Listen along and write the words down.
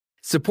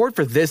Support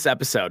for this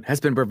episode has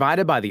been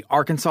provided by the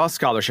Arkansas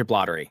Scholarship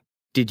Lottery.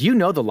 Did you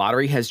know the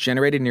lottery has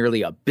generated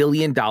nearly $1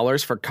 billion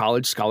for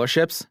college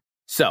scholarships?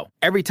 So,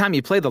 every time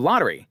you play the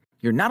lottery,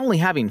 you're not only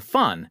having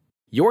fun,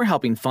 you're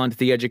helping fund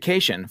the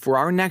education for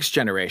our next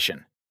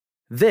generation.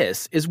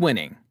 This is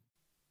winning.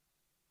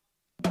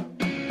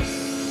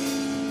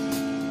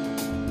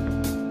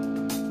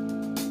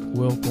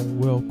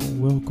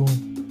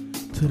 Welcome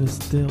to the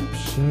Step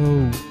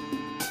Show.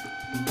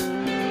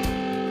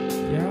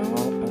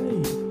 Y'all,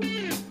 hey,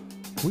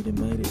 we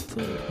done made it to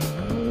a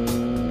whole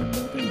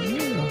nother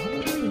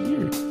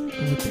year.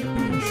 And with that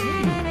being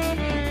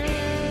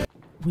said,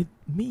 with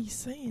me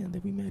saying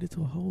that we made it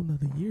to a whole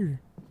nother year,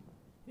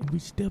 and we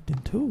stepped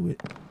into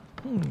it,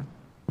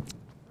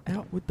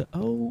 out with the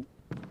old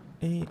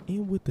and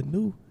in with the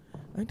new,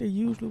 ain't that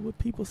usually what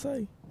people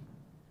say?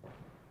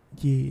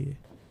 Yeah,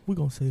 we're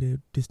gonna say that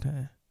this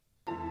time.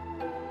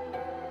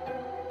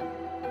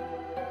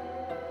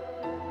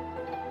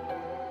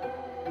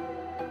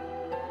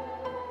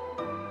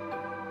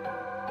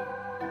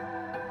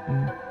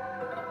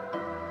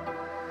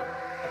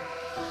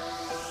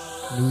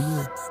 New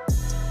year.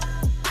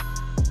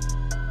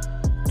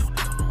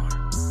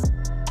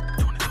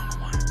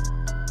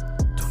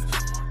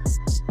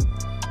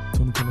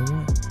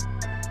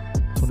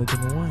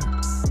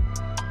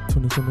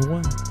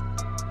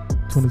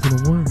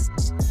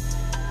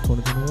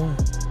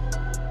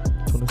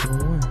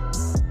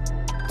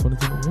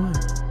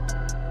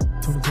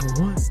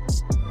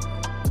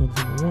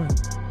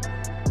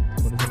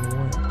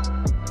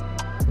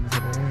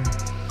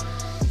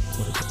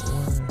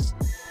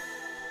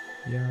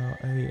 Y'all,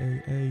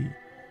 hey.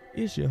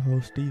 It's your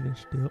host, Steven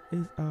Step.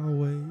 As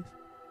always,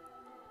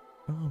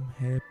 I'm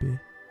happy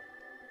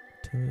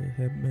to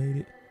have made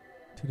it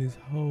to this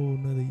whole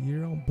nother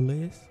year. I'm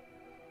blessed.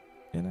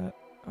 And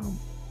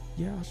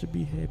y'all should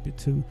be happy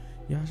too.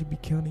 Y'all should be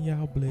counting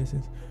y'all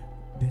blessings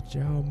that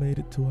y'all made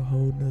it to a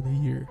whole nother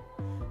year.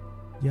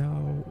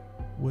 Y'all,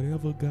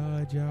 whatever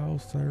God y'all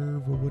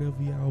serve or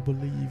whatever y'all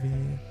believe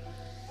in,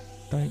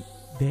 thank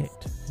that,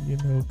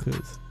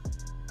 cause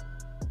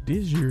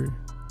this year,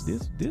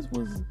 this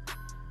was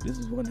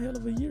one hell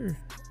of a year.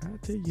 I'll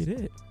tell you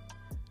that.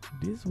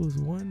 This was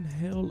one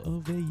hell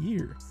of a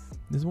year.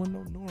 This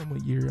wasn't no normal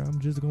year. I'm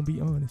just gonna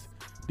be honest.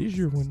 This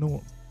year wasn't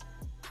normal.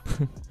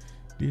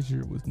 This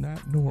year was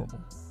not normal.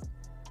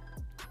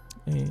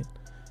 And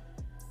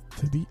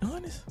to be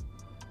honest,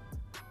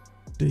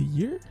 the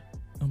year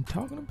I'm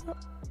talking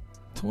about,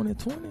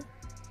 2020,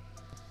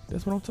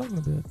 that's what I'm talking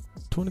about.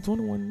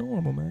 2020 wasn't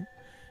normal, man.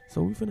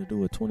 So we finna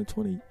do a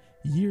 2020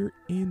 year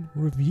in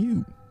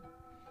review.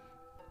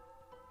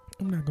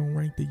 I'm not gonna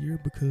rank the year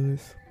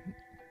because,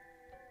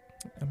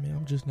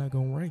 I'm just not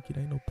gonna rank it.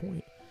 Ain't no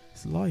point.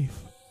 It's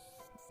life.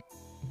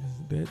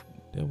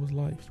 That was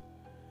life.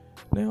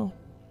 Now,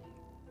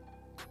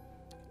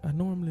 I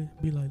normally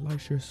be like,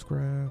 share,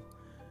 subscribe,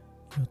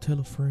 tell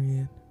a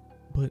friend,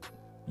 but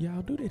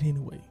y'all do that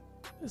anyway.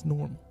 That's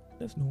normal.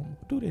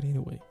 Do that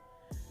anyway.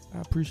 I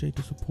appreciate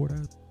the support.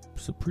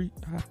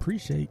 I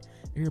appreciate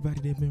everybody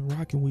that been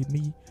rocking with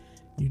me,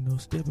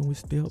 stepping with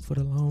Step for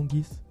the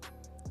longest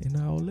and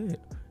all that.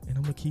 And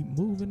I'm gonna keep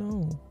moving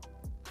on.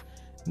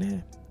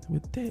 Now,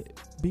 with that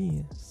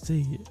being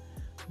said,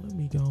 let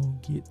me go and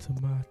get to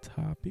my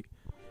topic.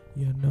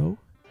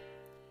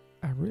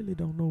 I really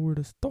don't know where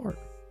to start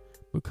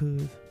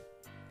because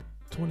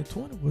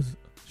 2020 was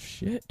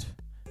shit.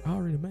 I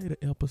already made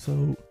an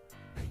episode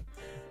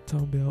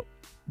talking about,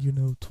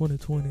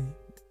 2020,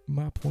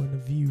 my point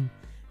of view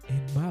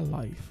in my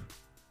life.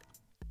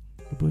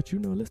 But,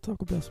 let's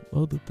talk about some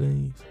other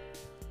things,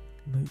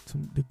 like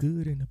the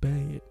good and the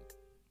bad.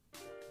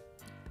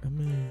 Let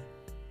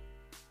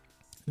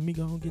me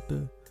go and get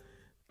the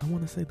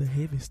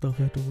heavy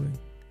stuff out the way.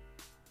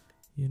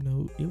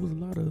 It was a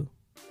lot of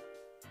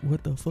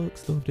what the fuck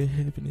stuff that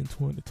happened in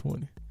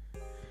 2020.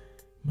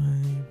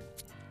 Man,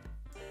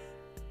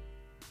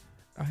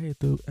 I had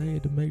to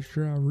make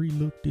sure I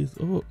re-looked this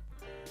up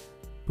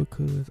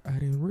because I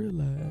didn't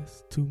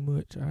realize too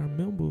much. I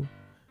remember,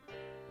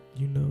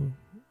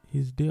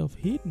 his death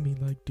hitting me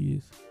like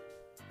this,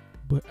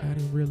 but I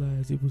didn't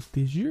realize it was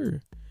this year,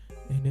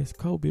 and that's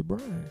Kobe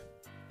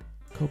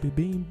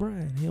Bean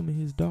Bryant, him and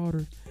his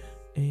daughter,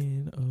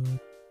 and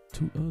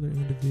two other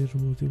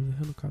individuals. It was a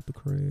helicopter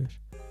crash.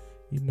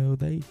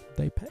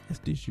 They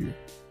passed this year,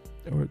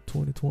 or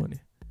 2020.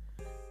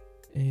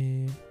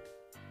 And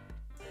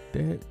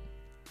that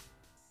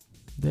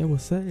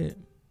was sad.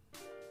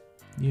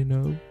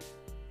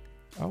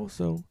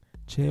 Also,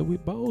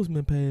 Chadwick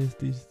Boseman passed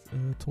this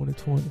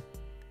 2020.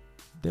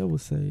 That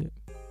was sad.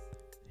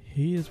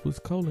 His was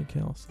colon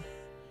cancer.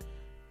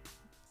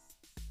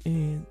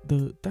 And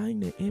the thing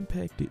that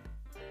impacted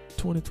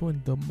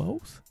 2020 the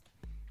most,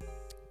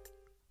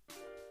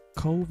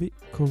 COVID,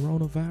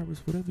 coronavirus,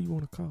 whatever you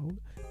want to call it,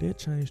 that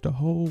changed the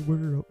whole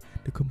world,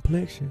 the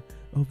complexion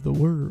of the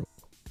world.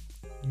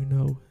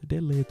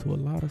 That led to a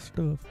lot of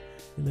stuff.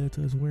 It led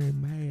to us wearing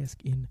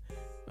masks in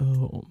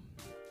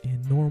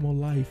normal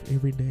life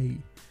every day.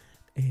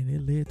 And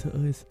it led to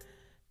us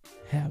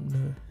having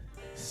to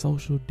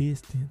social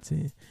distance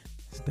and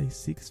stay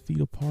 6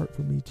 feet apart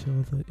from each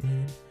other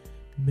and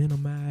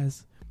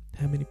minimize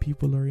how many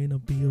people are in a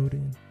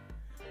building.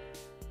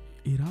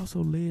 It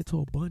also led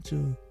to a bunch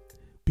of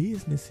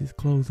businesses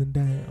closing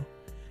down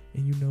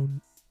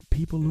and,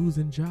 people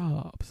losing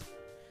jobs.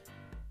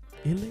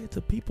 It led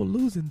to people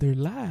losing their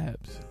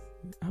lives.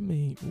 I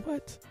mean,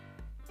 what?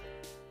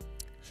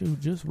 Shoot,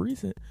 just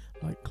recent,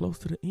 like close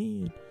to the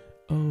end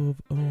of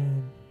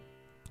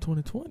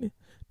 2020,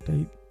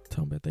 they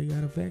talking about they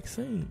got a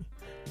vaccine.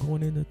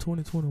 Going into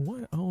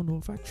 2021, I don't know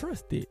if I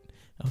trust it.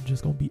 I'm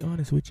just gonna be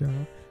honest with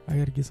y'all. I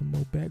gotta get some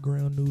more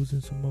background news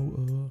and some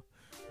more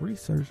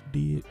research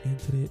did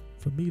into that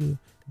for me to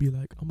be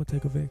like, I'm gonna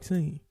take a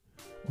vaccine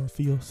or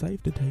feel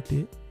safe to take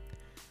that.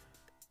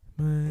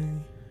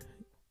 Man,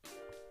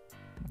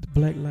 the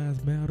Black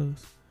Lives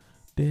Matters,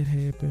 that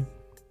happened.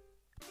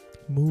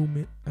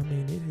 Movement, I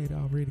mean, it had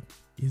already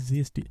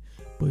existed,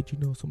 but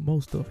some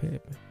more stuff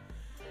happened,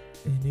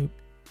 and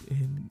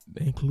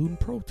including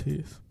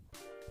protests,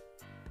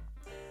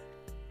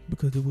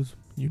 because it was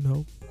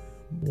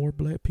more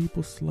black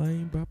people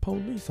slain by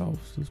police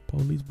officers.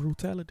 Police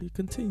brutality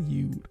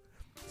continued,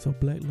 so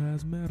Black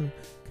Lives Matter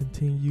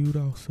continued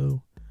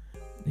also,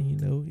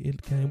 and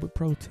it came with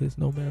protests.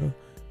 No matter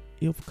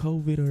if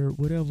COVID or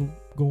whatever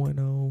going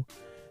on,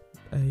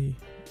 a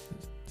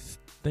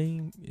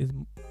thing is.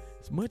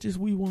 As much as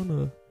we want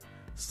to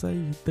say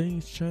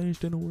things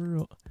changed in the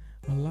world,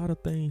 a lot of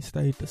things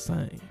stayed the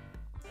same.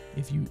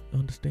 If you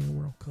understand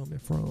where I'm coming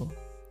from.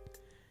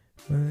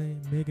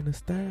 Man, Megan Thee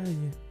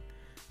Stallion,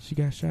 she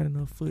got shot in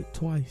her foot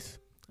twice,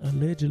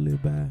 allegedly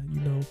by,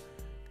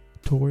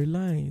 Tory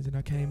Lanez. And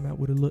I came out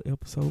with a little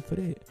episode for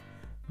that.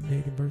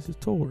 Megan versus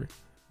Tory.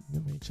 I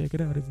mean, check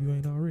it out if you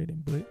ain't already.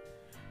 But,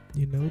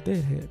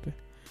 that happened.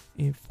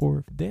 And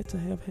for that to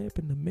have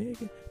happened to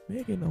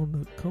Megan on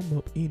the come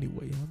up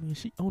anyway. I mean,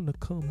 she on the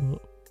come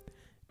up.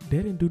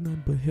 That didn't do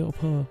nothing but help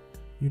her,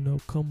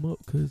 come up,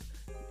 because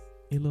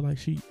it looked like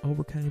she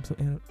overcame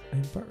some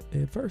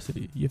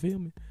adversity. You feel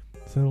me?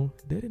 So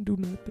that didn't do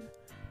nothing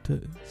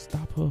to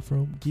stop her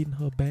from getting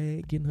her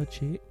bag, getting her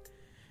check.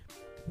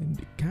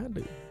 And kind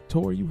of,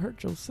 Tory, you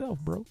hurt yourself,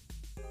 bro.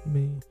 I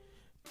mean,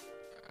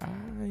 I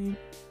ain't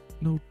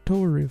no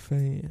Tory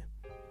fan.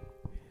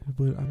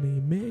 But, I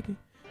mean, Megan,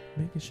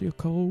 she a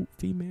cold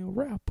female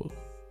rapper.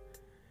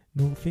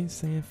 No offense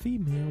saying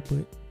female,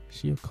 but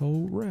she a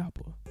cold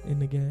rapper in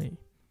the game.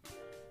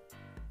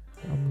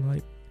 I'm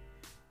like,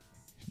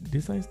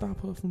 this ain't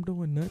stop her from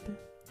doing nothing.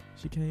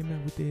 She came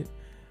out with that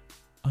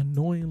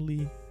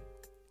annoyingly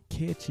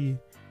catchy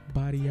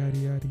body yada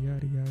yada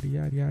yada yada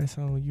yada yada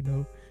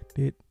song,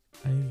 that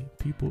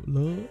people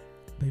love.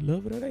 They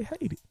love it or they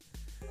hate it.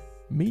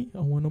 Me,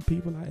 I'm one of them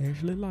people, I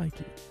actually like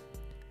it.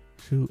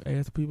 Shoot,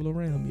 ask people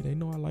around me. They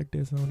know I like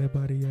that song, that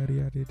body yada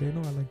yada. They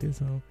know I like that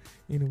song.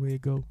 Anyway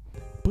it go.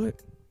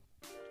 But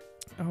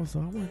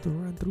also I wanted to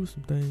run through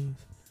some things,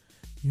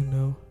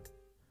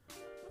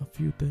 a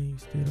few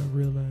things that I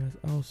realized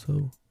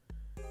also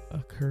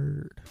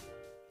occurred.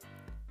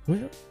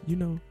 Well,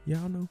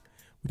 y'all know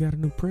we got a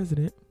new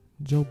president,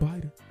 Joe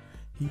Biden.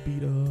 He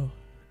beat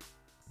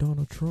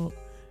Donald Trump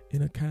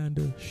in a kind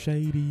of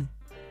shady,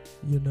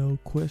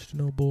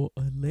 questionable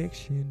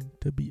election,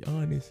 to be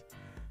honest.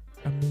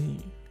 I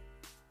mean,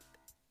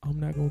 I'm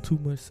not going to too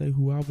much say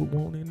who I would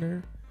want in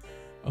there.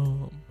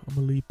 I'm going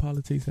to leave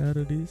politics out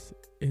of this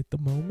at the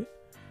moment.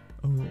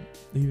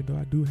 Even though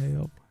I do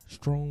have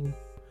strong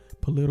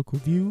political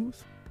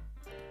views.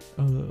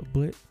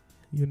 But,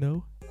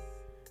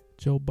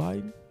 Joe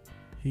Biden,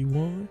 he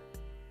won.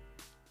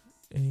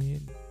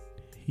 And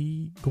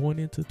he, going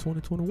into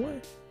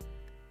 2021,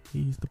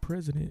 he's the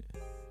president.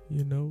 He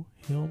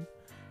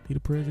the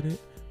president.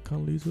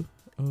 Condoleezza,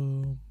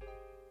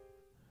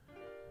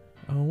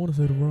 I don't want to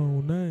say the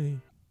wrong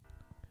name.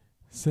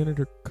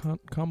 Senator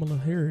Kamala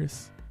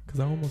Harris, because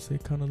I almost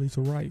said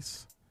Condoleezza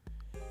Rice.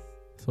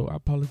 So I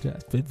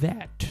apologize for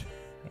that.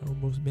 I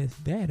almost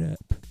messed that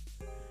up.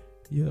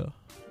 Yeah.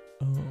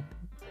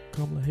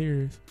 Kamala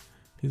Harris,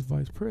 his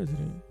vice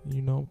president.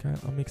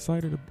 I'm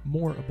excited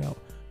more about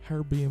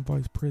her being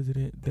vice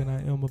president than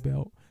I am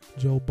about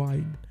Joe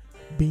Biden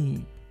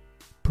being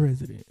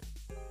president.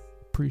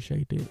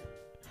 Appreciate that.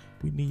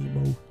 We need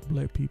more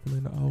black people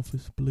in the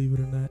office, believe it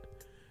or not.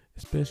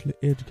 Especially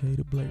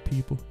educated black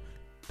people.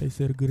 They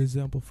set a good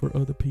example for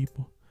other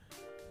people.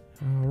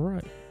 All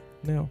right.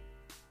 Now,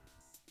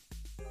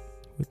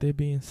 with that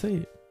being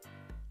said,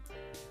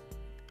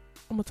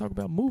 I'm going to talk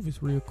about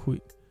movies real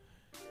quick.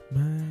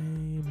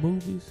 Man,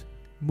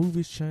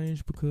 movies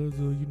changed because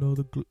of,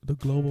 the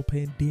global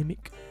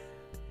pandemic.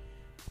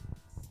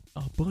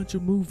 A bunch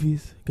of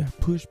movies got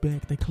pushed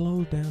back. They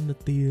closed down the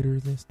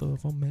theaters and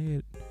stuff. I'm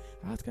mad.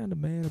 I was kind of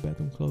mad about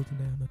them closing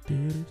down the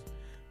theaters.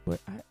 But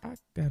I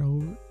got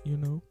over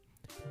it,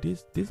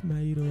 This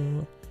made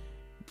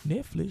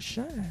Netflix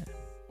shine,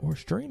 or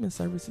streaming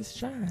services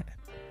shine.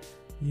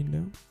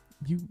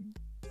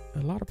 A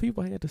lot of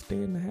people had to stay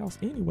in the house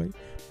anyway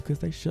because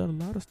they shut a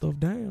lot of stuff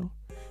down,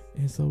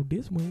 and so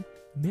this one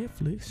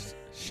Netflix,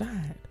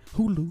 shine.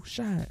 Hulu,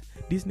 shine.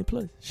 Disney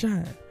Plus,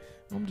 shine.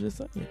 I'm just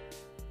saying.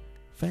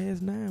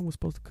 Fast 9 was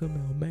supposed to come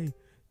out May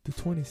the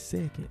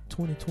 22nd,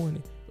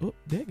 2020. Oh,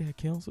 that got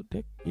canceled.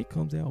 It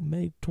comes out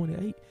May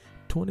 28,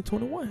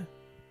 2021.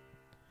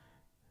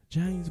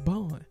 James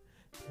Bond,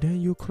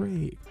 Daniel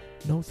Craig,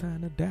 No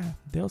Time to Die.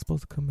 That was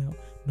supposed to come out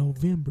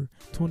November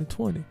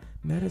 2020.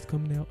 Now that's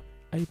coming out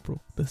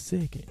April the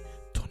 2nd,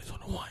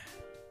 2021.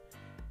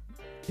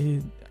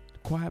 And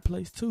Quiet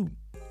Place 2 is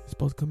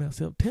supposed to come out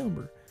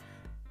September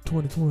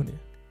 2020.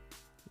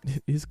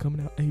 It's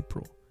coming out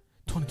April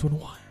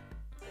 2021.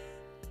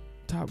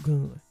 Top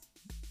Gun.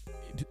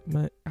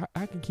 Man,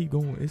 I can keep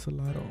going. It's a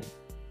lot of,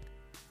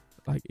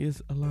 like,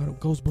 it's a lot of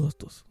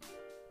Ghostbusters.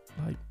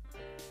 Like,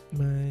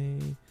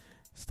 man,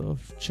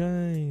 stuff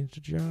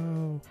changed,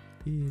 y'all.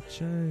 It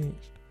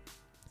changed.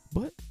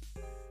 But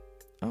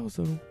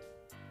also,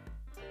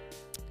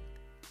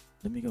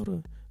 let me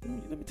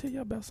tell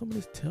y'all about some of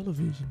this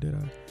television that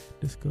I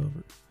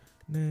discovered.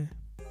 Now,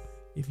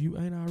 if you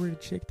ain't already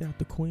checked out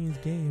The Queen's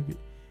Gambit,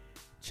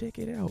 check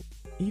it out.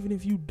 Even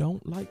if you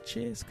don't like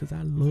chess, because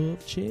I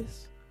love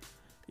chess,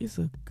 it's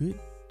a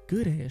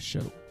good ass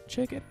show.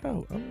 Check it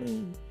out. I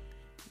mean,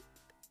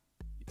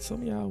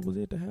 some of y'all was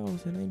at the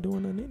house and ain't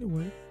doing nothing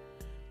anyway.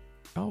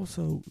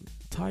 Also,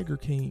 Tiger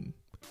King.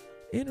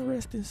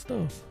 Interesting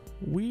stuff.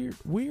 Weird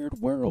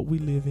world we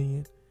live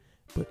in,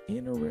 but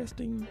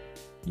interesting,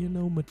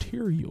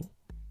 material.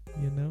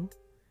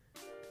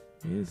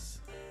 It's,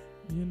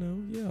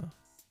 yeah.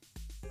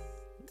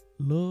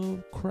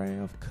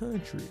 Lovecraft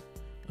Country.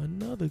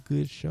 Another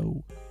good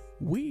show.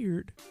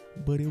 Weird,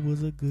 but it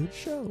was a good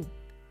show.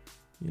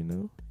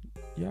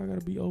 Y'all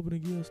gotta be open to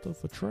give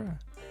stuff a try.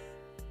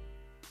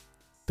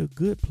 The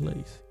Good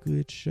Place,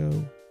 good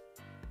show.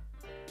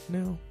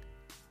 Now,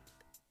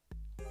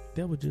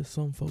 that was just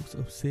some folks'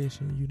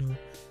 obsession,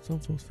 Some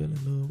folks fell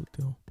in love with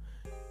them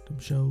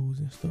shows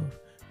and stuff.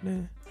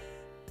 Now,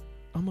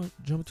 I'm gonna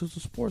jump into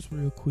some sports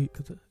real quick,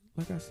 because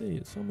like I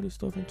said, some of this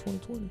stuff in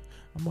 2020,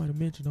 I might have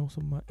mentioned on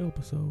some of my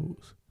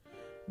episodes.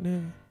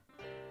 Now,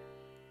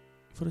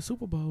 for the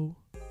Super Bowl,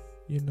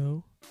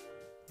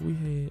 we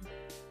had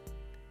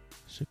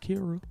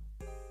Shakira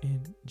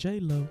and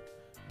J-Lo.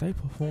 They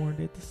performed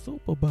at the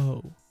Super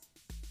Bowl.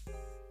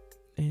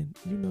 And,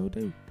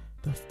 they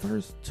the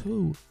first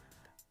two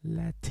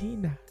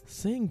Latina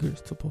singers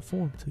to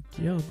perform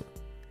together.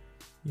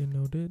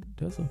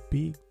 That's a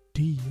big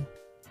deal.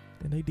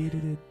 And they did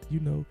it at,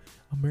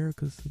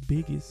 America's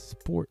biggest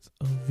sports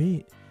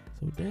event.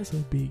 So that's a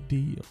big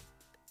deal.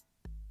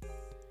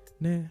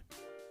 Now,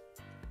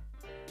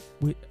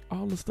 with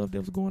all the stuff that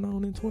was going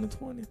on in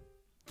 2020,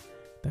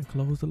 they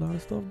closed a lot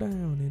of stuff down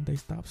and they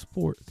stopped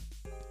sports.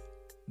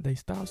 They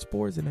stopped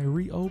sports and they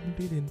reopened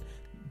it and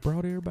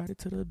brought everybody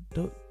to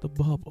the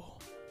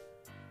bubble.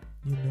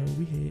 We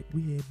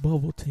had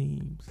bubble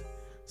teams.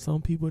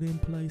 Some people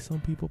didn't play, some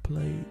people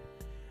played.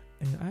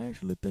 And I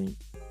actually think,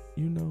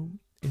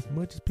 as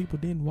much as people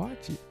didn't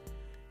watch it,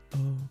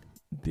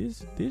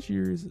 this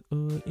year's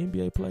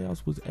NBA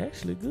playoffs was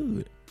actually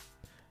good.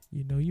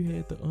 You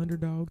had the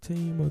underdog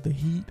team of the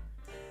Heat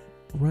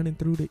running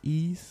through the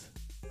East.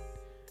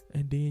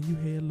 And then you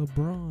had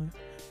LeBron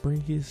bring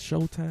his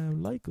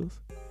Showtime Lakers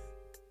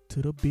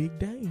to the big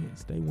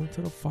dance. They went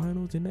to the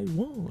finals and they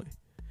won.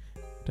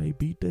 They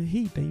beat the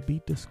Heat. They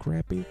beat the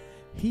scrappy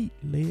Heat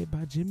led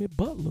by Jimmy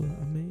Butler.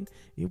 I mean,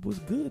 it was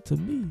good to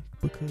me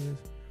because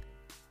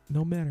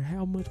no matter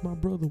how much my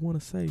brother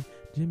want to say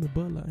Jimmy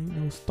Butler ain't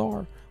no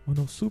star or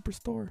no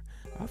superstar,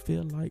 I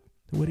feel like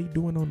what he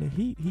doing on the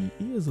Heat, he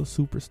is a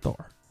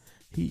superstar.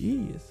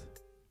 He is.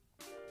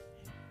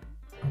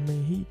 I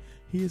mean,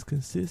 he is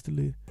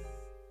consistently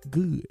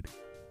good.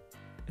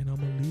 And I'm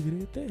going to leave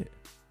it at that.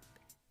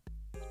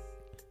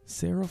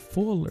 Sarah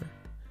Fuller.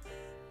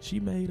 She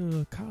made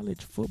a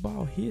college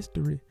football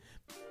history.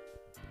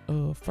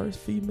 First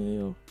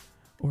female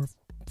or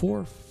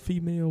fourth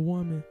female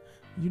woman,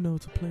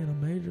 to play in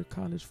a major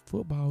college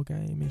football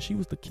game. And she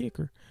was the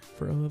kicker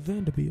for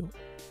Vanderbilt.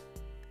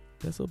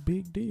 That's a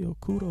big deal.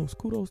 Kudos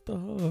to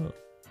her.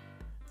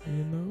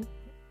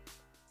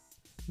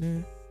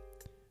 Now,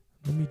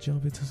 let me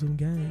jump into some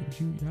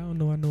games. Y'all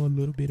know I know a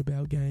little bit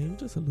about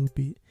games, just a little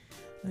bit.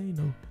 I ain't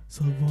no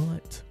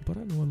savant, but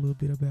I know a little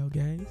bit about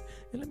games.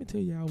 And let me tell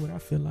y'all what I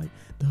feel like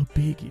the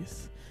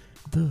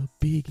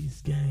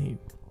biggest game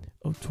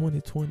of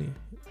 2020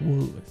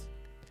 was.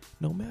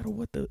 No matter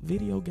what the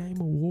video game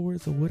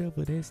awards or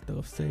whatever that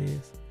stuff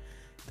says,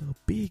 the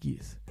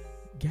biggest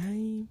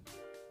game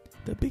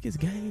of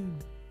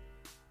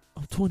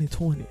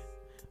 2020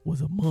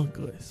 was Among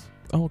Us.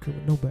 I don't care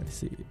what nobody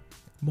said.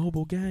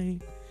 Mobile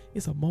game.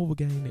 It's a mobile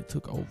game that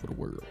took over the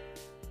world.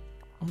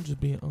 I'm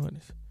just being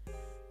honest.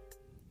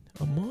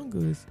 Among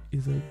Us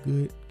is a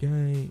good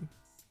game.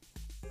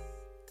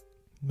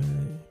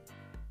 Man,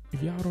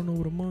 if y'all don't know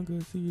what Among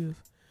Us is,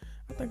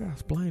 I think I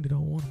explained it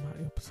on one of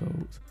my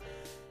episodes,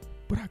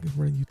 but I can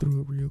run you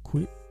through it real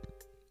quick.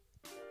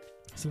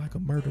 It's like a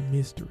murder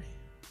mystery.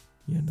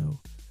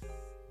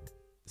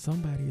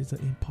 Somebody is an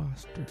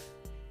imposter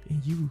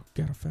and you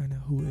gotta find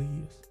out who it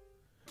is.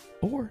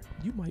 Or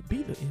you might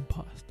be the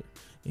imposter,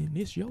 and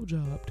it's your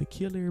job to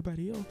kill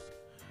everybody else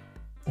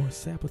or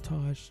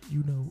sabotage,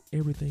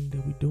 everything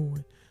that we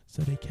doing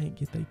so they can't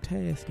get their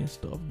task and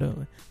stuff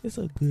done. It's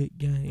a good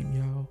game,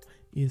 y'all.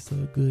 It's a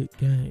good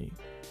game.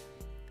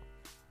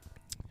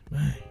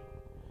 Man,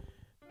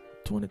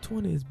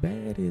 2020, as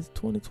bad as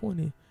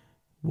 2020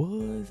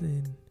 was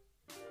and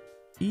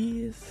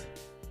is,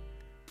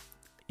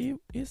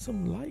 it's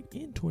some light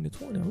in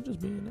 2020. I'm just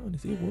being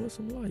honest. It was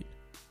some light.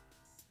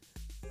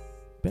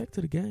 Back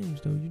to the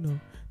games, though.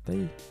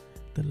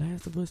 The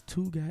Last of Us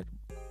 2 got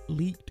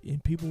leaked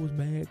and people was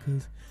mad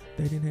because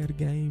they didn't have the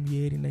game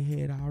yet and they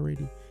had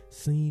already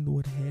seen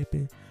what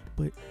happened.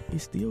 But it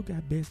still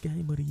got best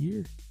game of the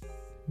year.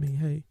 I mean,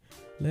 hey,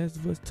 Last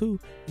of Us 2,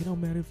 it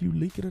don't matter if you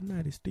leak it or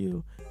not. It's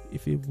still,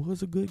 if it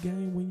was a good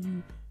game when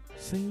you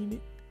seen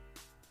it,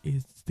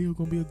 it's still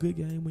gonna be a good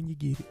game when you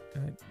get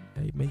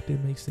it. Make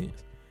that make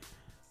sense.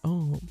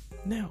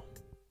 Now,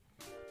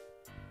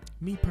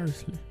 me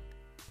personally,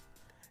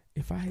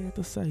 if I had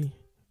to say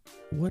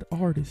what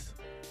artist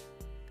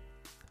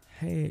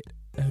had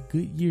a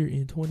good year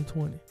in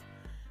 2020,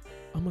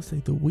 I'm gonna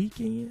say The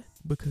Weeknd,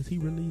 because he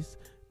released,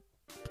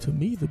 to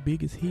me, the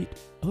biggest hit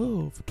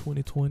of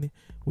 2020,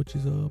 which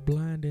is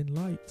Blinding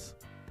Lights.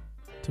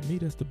 To me,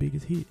 that's the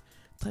biggest hit.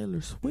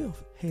 Taylor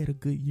Swift had a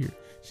good year.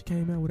 She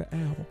came out with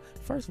an album.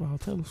 First of all,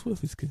 Taylor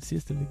Swift is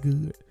consistently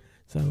good,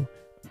 so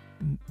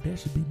that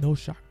should be no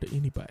shock to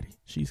anybody.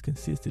 She's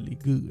consistently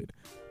good.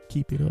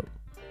 Keep it up.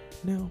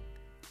 Now,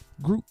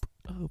 group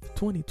of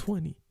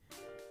 2020,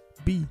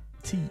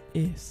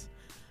 BTS.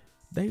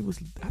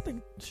 I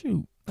think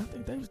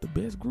they was the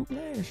best group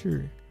last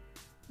year.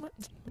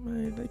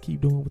 Man, they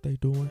keep doing what they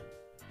doing.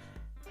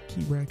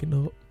 Keep racking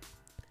up.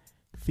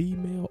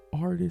 Female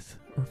artist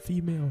or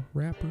female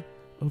rapper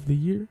of the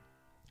year.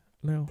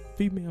 Now,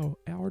 female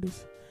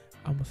artist,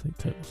 I'm going to say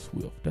Taylor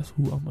Swift. That's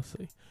who I'm going to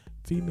say.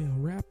 Female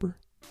rapper,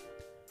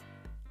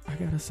 I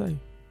got to say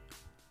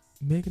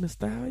Megan Thee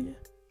Stallion.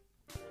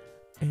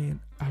 And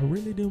I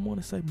really didn't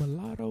want to say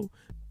Mulatto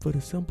for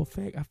the simple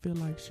fact I feel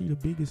like she the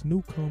biggest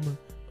newcomer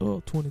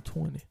of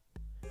 2020.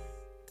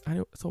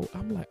 So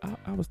I'm like,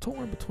 I was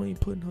torn between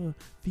putting her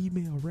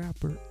female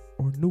rapper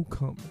or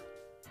newcomer,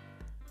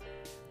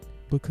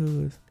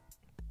 because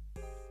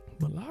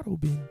Mulatto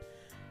been,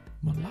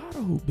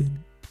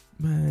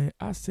 man,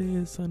 I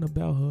said something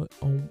about her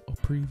on a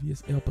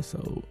previous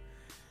episode,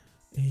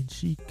 and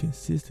she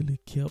consistently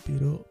kept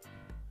it up.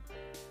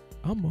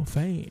 I'm a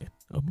fan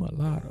of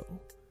Mulatto,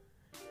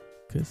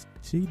 because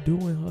she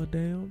doing her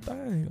damn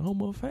thing.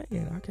 I'm a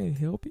fan. I can't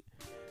help it.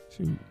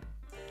 Shoot,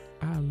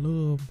 I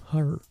love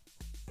her.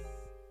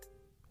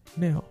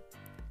 Now,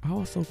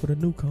 also for the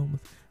newcomers,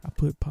 I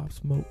put Pop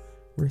Smoke,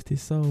 rest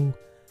his soul,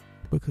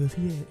 because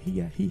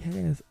he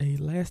has a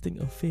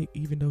lasting effect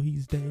even though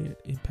he's dead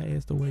and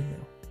passed away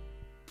now.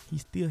 He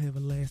still have a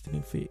lasting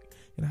effect,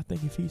 and I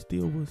think if he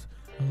still was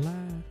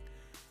alive,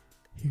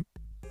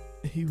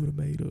 he would have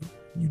made a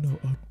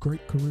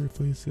great career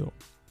for himself,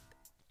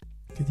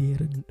 because he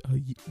had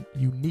a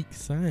unique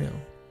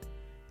sound.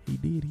 He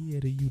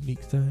had a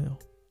unique sound.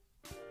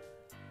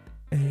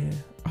 And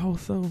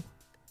also,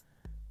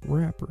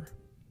 rapper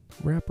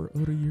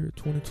of the year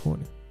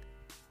 2020.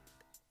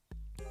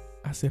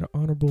 I said an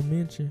honorable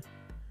mention,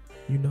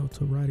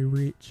 to Roddy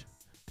Ricch,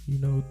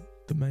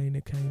 the man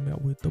that came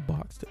out with the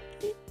box, the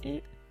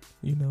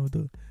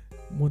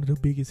one of the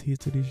biggest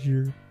hits of this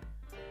year.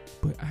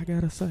 But I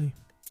gotta say,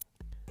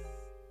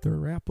 the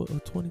rapper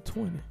of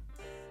 2020,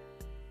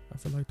 I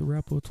feel like the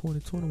rapper of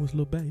 2020 was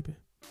Lil Baby.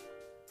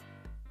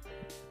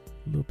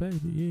 Lil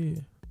Baby, yeah.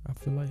 I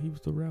feel like he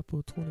was the rapper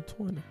of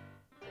 2020.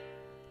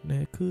 Now,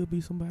 it could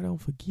be somebody I'm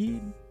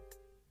forgetting.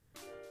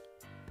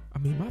 I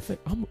mean,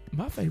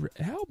 my favorite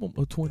album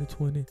of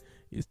 2020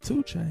 is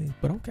 2 Chainz,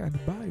 but I'm kind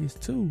of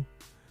biased too,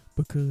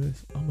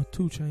 because I'm a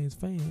 2 Chainz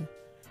fan.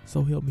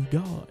 So help me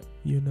God,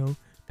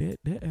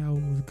 that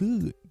album was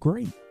good,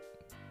 great,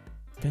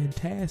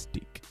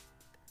 fantastic.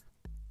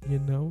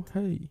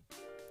 Hey,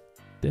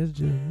 that's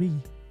just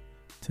me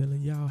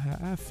telling y'all how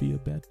I feel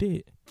about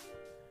that.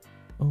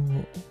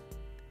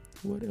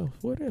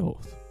 What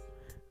else?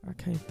 I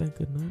can't think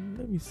of nothing.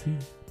 Let me see.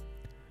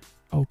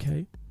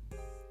 Okay.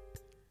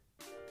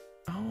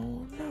 I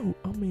don't know.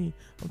 I mean,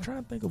 I'm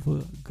trying to think of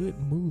a good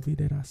movie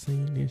that I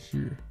seen this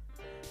year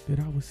that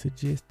I would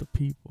suggest to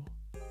people.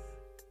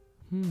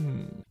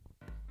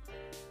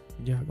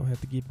 Y'all gonna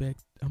have to get back.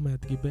 I'm gonna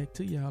have to get back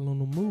to y'all on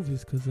the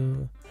movies, cause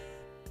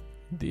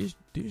this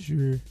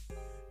year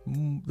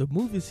the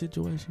movie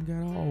situation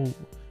got all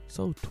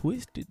so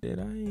twisted that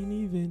I ain't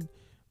even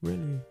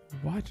really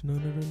watch none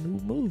of the new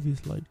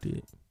movies like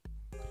that.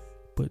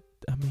 But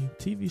I mean,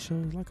 TV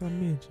shows, like I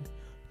mentioned,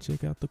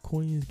 check out The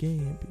Queen's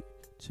Gambit.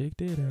 Check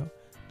that out.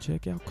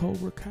 Check out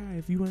Cobra Kai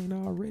if you ain't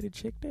already.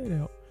 Check that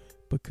out,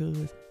 because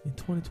in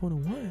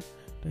 2021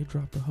 they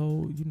dropped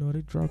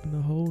they dropping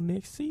the whole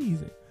next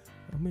season.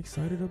 I'm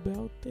excited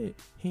about that.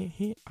 Hint,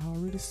 hint. I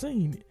already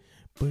seen it,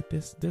 but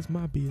that's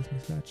my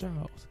business, not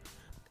y'all's.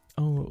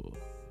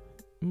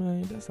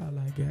 Man, that's all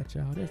I got,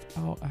 y'all. That's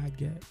all I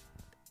got.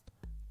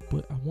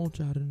 But I want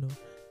y'all to know,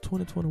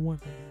 2021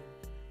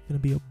 gonna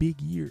be a big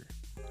year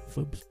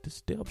for the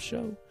Step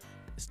Show,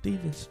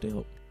 Steven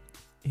Step,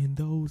 and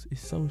those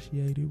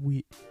associated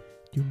with,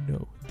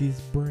 this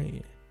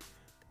brand.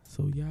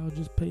 So y'all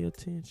just pay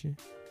attention.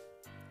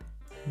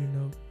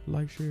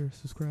 Like, share,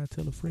 subscribe,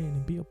 tell a friend,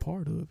 and be a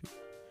part of it.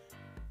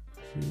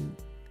 Shoot,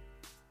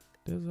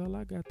 that's all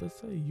I got to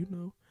say.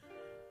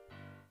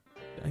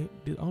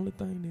 The only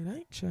thing that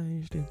ain't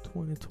changed in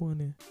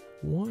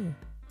 2021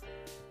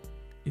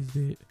 is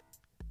that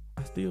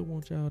I still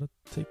want y'all to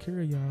take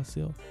care of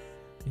yourself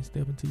and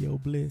step into your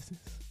blessings.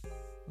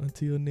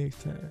 Until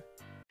next time.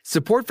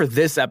 Support for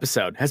this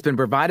episode has been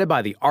provided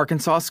by the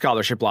Arkansas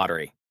Scholarship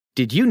Lottery.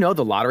 Did you know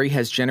the lottery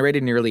has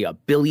generated nearly $1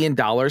 billion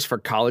for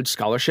college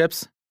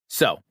scholarships?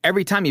 So,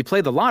 every time you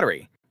play the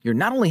lottery, you're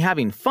not only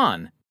having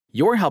fun,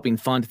 you're helping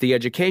fund the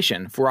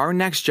education for our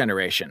next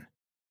generation.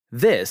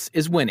 This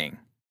is winning.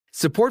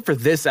 Support for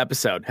this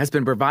episode has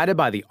been provided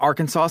by the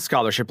Arkansas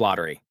Scholarship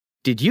Lottery.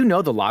 Did you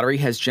know the lottery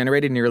has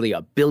generated nearly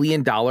 $1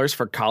 billion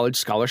for college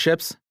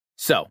scholarships?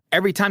 So,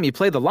 every time you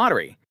play the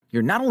lottery,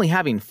 you're not only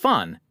having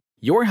fun,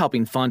 you're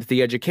helping fund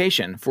the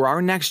education for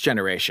our next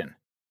generation.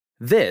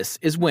 This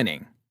is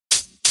winning.